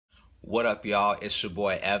What up, y'all? It's your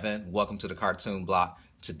boy Evan. Welcome to the Cartoon Block.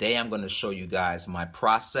 Today I'm going to show you guys my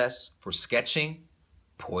process for sketching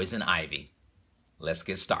Poison Ivy. Let's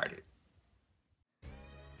get started.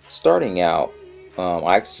 Starting out, I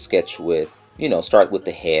like to sketch with, start with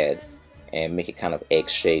the head and make it kind of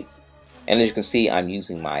egg-shaped. And as you can see, I'm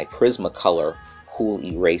using my Prismacolor Cool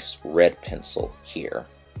Erase red pencil here.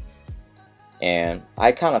 And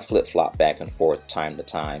I kind of flip-flop back and forth time to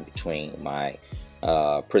time between my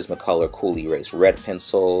Prismacolor Cool Erase red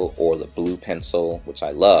pencil or the blue pencil, which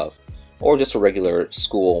I love, or just a regular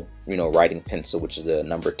school, writing pencil, which is the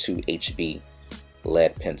number 2 HB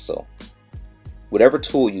lead pencil. Whatever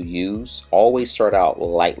tool you use, always start out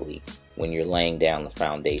lightly when you're laying down the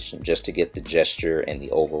foundation, just to get the gesture and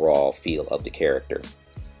the overall feel of the character.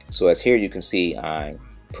 So as here you can see, I'm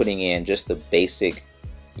putting in just the basic,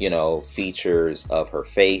 features of her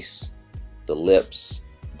face, the lips,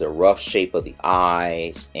 the rough shape of the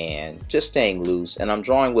eyes, and just staying loose. And I'm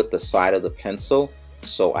drawing with the side of the pencil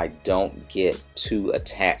so I don't get too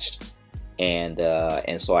attached and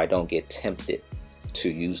so I don't get tempted to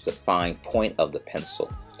use the fine point of the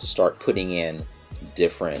pencil to start putting in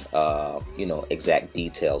different exact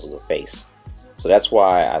details of the face. So that's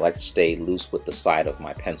why I like to stay loose with the side of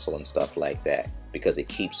my pencil and stuff like that, because it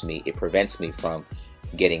prevents me from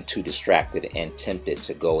getting too distracted and tempted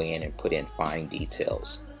to go in and put in fine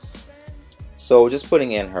details. So just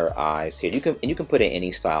putting in her eyes here, you can put in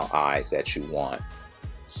any style eyes that you want.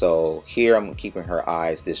 So here I'm keeping her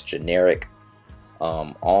eyes this generic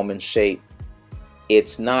almond shape.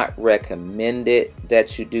 It's not recommended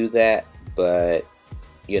that you do that, but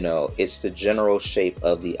it's the general shape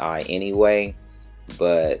of the eye anyway.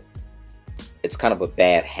 But it's kind of a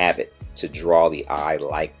bad habit to draw the eye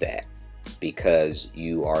like that, because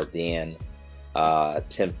you are then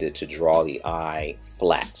tempted to draw the eye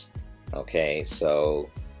flat. Okay, so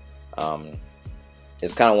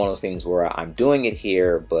it's kind of one of those things where I'm doing it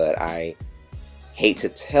here, but I hate to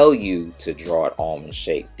tell you to draw it almond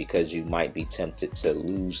shaped, because you might be tempted to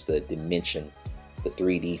lose the dimension, the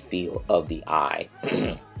 3D feel of the eye.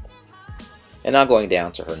 And now going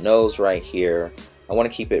down to her nose right here, I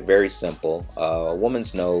want to keep it very simple. A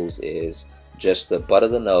woman's nose is just the butt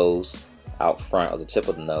of the nose out front, or the tip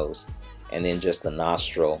of the nose, and then just the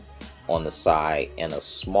nostril on the side, and a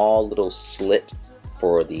small little slit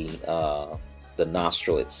for the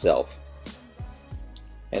nostril itself.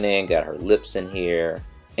 And then got her lips in here,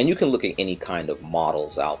 and you can look at any kind of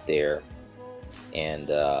models out there and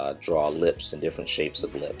draw lips and different shapes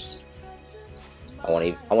of lips. I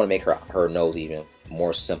want to make her nose even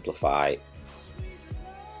more simplified.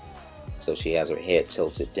 So she has her head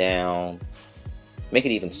tilted down. Make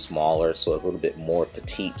it even smaller so it's a little bit more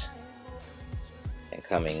petite and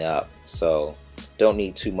coming up. So don't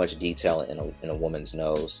need too much detail in a woman's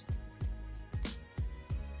nose.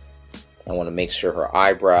 I want to make sure her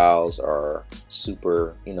eyebrows are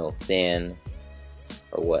super, thin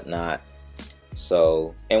or whatnot.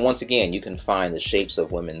 So, and once again, you can find the shapes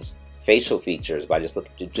of women's facial features by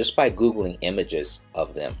just by Googling images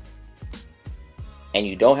of them. And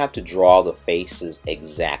you don't have to draw the faces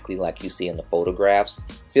exactly like you see in the photographs.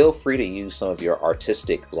 Feel free to use some of your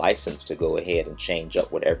artistic license to go ahead and change up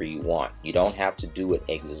whatever you want. You don't have to do it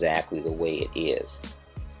exactly the way it is.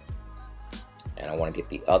 And I want to get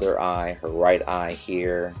the other eye, her right eye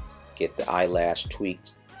here, get the eyelash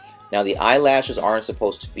tweaked. Now the eyelashes aren't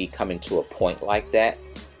supposed to be coming to a point like that.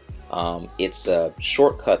 It's a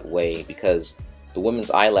shortcut way, because the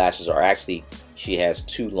woman's eyelashes are actually, she has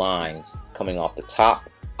 2 lines coming off the top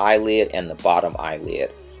eyelid and the bottom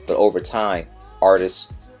eyelid. But over time,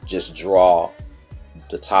 artists just draw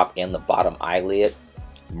the top and the bottom eyelid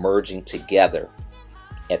merging together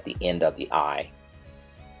at the end of the eye,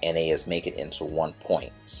 and they just make it into one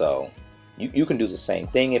point. So you can do the same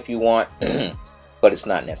thing if you want, but it's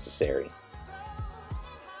not necessary.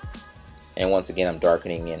 And once again, I'm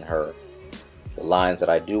darkening in the lines that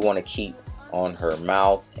I do want to keep on her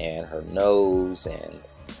mouth and her nose, and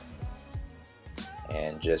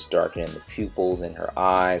just darkening the pupils in her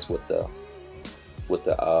eyes with the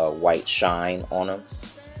white shine on them.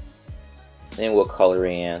 Then we'll color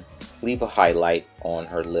in, leave a highlight on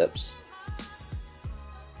her lips.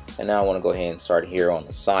 And now I want to go ahead and start here on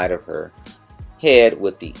the side of her head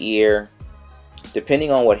with the ear.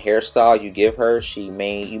 Depending on what hairstyle you give her, you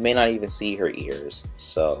may not even see her ears.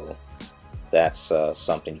 So that's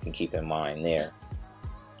something you can keep in mind there.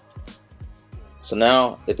 So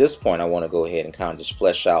now at this point, I want to go ahead and kind of just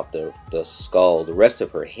flesh out the skull, the rest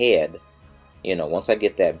of her head. Once I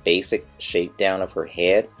get that basic shape down of her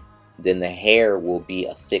head, then the hair will be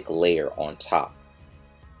a thick layer on top.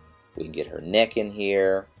 We can get her neck in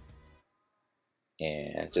here.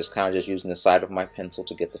 and just kind of just using the side of my pencil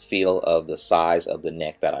to get the feel of the size of the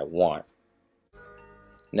neck that I want.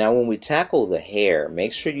 Now when we tackle the hair,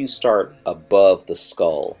 make sure you start above the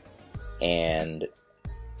skull and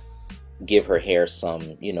give her hair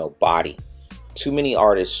some, body. Too many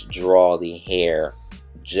artists draw the hair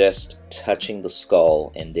just touching the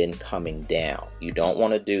skull and then coming down. You don't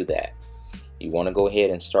want to do that. You want to go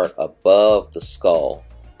ahead and start above the skull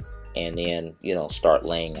and then, start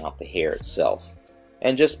laying out the hair itself.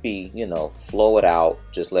 And just be, flow it out.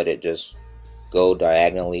 Just let it just go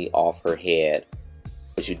diagonally off her head.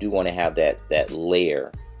 But you do want to have that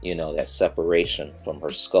layer, that separation from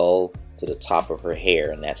her skull to the top of her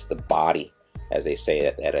hair. And that's the body, as they say,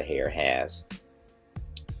 that a hair has.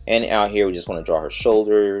 And out here, we just want to draw her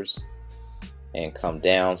shoulders and come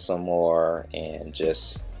down some more, and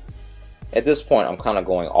just at this point I'm kind of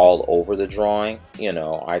going all over the drawing. I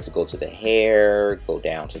like to go to the hair, go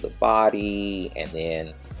down to the body, and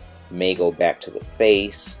then may go back to the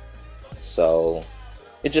face. So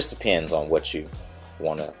it just depends on what you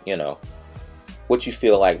want to, what you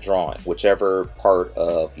feel like drawing, whichever part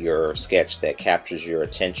of your sketch that captures your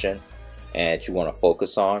attention and that you want to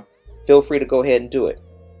focus on. Feel free to go ahead and do it.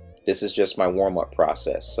 This is just my warm-up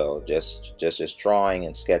process, so just drawing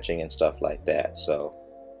and sketching and stuff like that. So,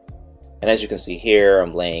 and as you can see here,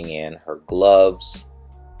 I'm laying in her gloves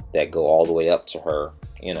that go all the way up to her,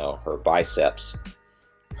 her biceps.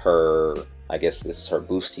 I guess this is her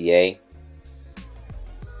bustier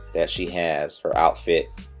that she has, her outfit,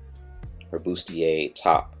 her bustier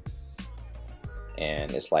top.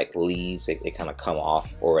 And it's like leaves, they kind of come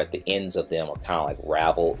off, or at the ends of them are kind of like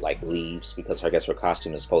raveled like leaves, because I guess her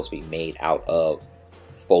costume is supposed to be made out of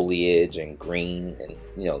foliage and green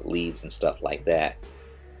and leaves and stuff like that.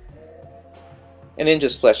 And then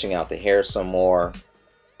just fleshing out the hair some more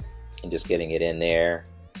and just getting it in there.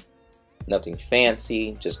 Nothing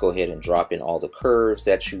fancy, just go ahead and drop in all the curves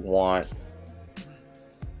that you want.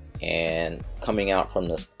 And coming out from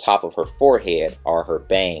the top of her forehead are her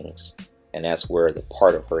bangs. And that's where the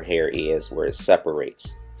part of her hair is, where it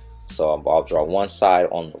separates. So I'll draw one side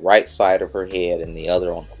on the right side of her head and the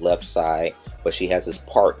other on the left side. But she has this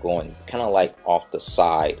part going kind of like off the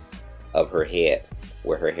side of her head,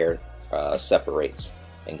 where her hair separates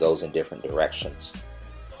and goes in different directions.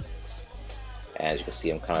 As you can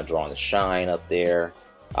see, I'm kind of drawing the shine up there.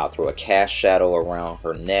 I'll throw a cast shadow around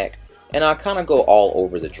her neck, and I'll kind of go all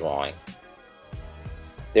over the drawing.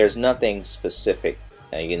 There's nothing specific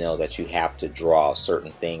that you have to draw a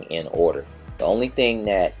certain thing in order. The only thing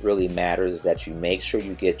that really matters is that you make sure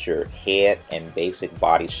you get your head and basic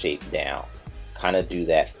body shape down. Kind of do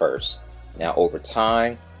that first. Now over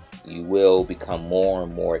time, you will become more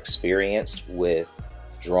and more experienced with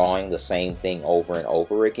drawing the same thing over and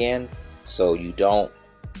over again, so you don't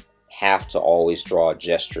have to always draw a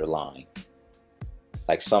gesture line.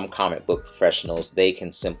 Like some comic book professionals, they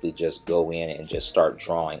can simply just go in and just start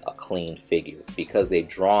drawing a clean figure because they've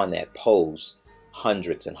drawn that pose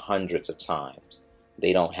hundreds and hundreds of times.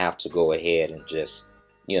 They don't have to go ahead and just,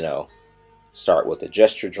 start with a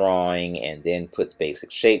gesture drawing and then put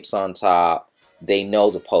basic shapes on top. They know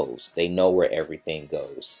the pose. They know where everything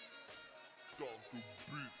goes.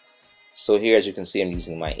 So here, as you can see, I'm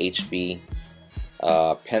using my HB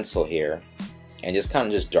pencil here and just kind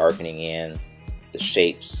of just darkening in the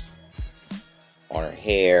shapes on her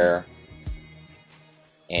hair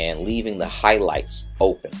and leaving the highlights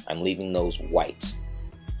open. I'm leaving those white.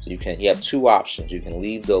 So you have two options. You can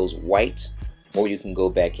leave those white, or you can go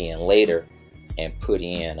back in later and put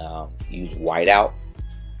in, use whiteout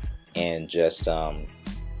and just add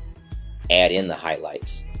in the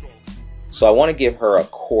highlights. So I want to give her a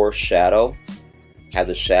core shadow, have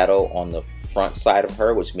the shadow on the front side of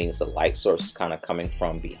her, which means the light source is kind of coming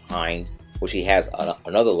from behind. Well, she has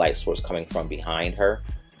another light source coming from behind her,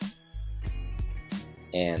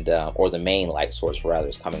 and or the main light source rather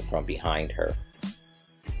is coming from behind her.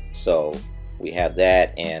 So we have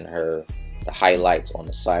that, and the highlights on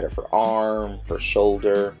the side of her arm, her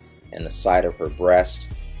shoulder, and the side of her breast.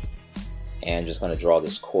 And just going to draw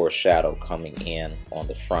this core shadow coming in on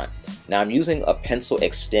the front. Now I'm using a pencil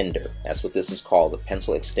extender. That's what this is called, a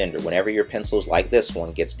pencil extender. Whenever your pencils like this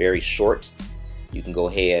one gets very short, you can go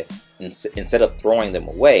ahead, instead of throwing them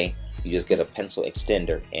away, you just get a pencil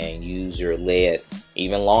extender and use your lead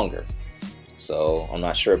even longer. So I'm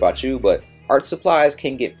not sure about you, but art supplies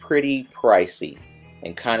can get pretty pricey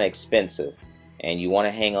and kind of expensive, and you want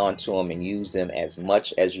to hang on to them and use them as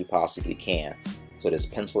much as you possibly can. So this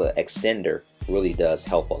pencil extender really does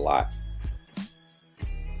help a lot.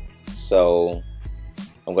 So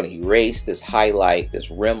I'm going to erase this highlight,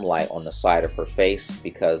 this rim light on the side of her face,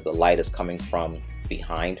 because the light is coming from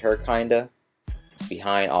behind her, kinda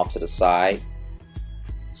behind, off to the side.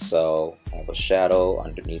 So I have a shadow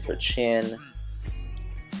underneath her chin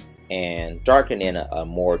and darken in a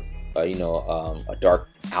more a dark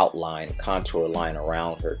outline, contour line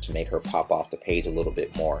around her to make her pop off the page a little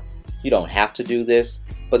bit more. You don't have to do this,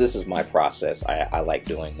 but this is my process. I like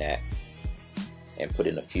doing that. And put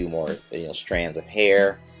in a few more strands of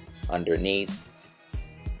hair underneath.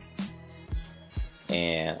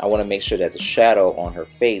 And I want to make sure that the shadow on her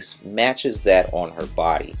face matches that on her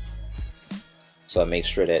body. So I make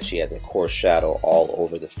sure that she has a coarse shadow all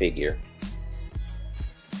over the figure.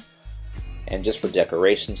 And just for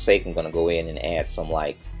decoration's sake, I'm going to go in and add some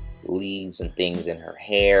like leaves and things in her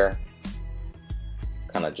hair.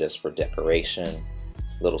 Kind of just for decoration.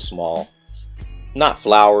 Little small, not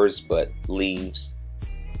flowers, but leaves.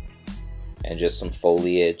 And just some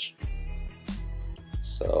foliage.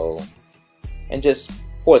 So, and just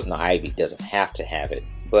poison ivy doesn't have to have it,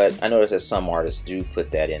 but I notice that some artists do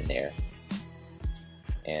put that in there.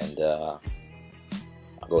 And I'll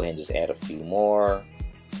go ahead and just add a few more.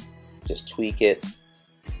 Just tweak it.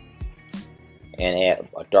 And add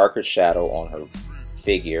a darker shadow on her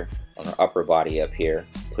figure, on her upper body up here.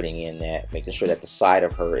 Putting in that, making sure that the side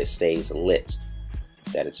of her stays lit.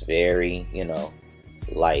 That it's very,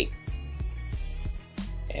 light.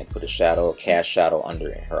 And put a shadow, a cast shadow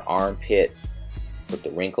under her armpit. Put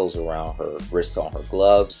the wrinkles around her wrists on her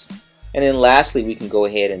gloves. And then lastly, we can go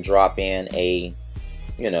ahead and drop in a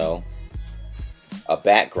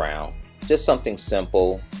background. Just something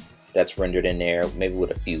simple that's rendered in there, maybe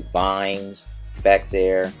with a few vines back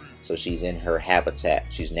there. So she's in her habitat.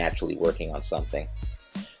 She's naturally working on something.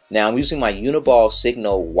 Now I'm using my Uniball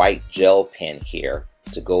Signal white gel pen here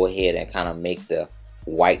to go ahead and kind of make the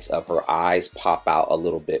whites of her eyes pop out a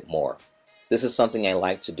little bit more. This is something I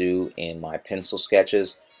like to do in my pencil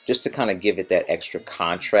sketches, just to kind of give it that extra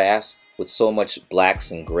contrast. With so much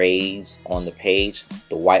blacks and grays on the page,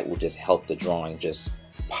 the white will just help the drawing just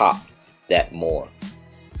pop that more.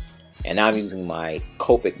 And now I'm using my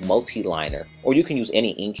Copic multi-liner, or you can use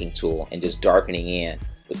any inking tool, and just darkening in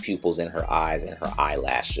the pupils in her eyes and her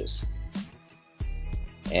eyelashes.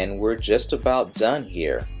 And we're just about done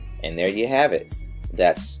here. And there you have it.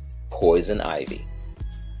 That's Poison Ivy.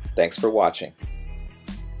 Thanks for watching.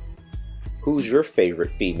 Who's your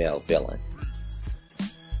favorite female villain?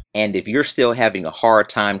 And if you're still having a hard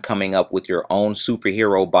time coming up with your own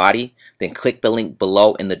superhero body, then click the link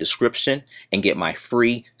below in the description and get my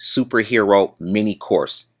free superhero mini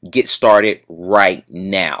course. Get started right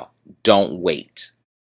now. Don't wait.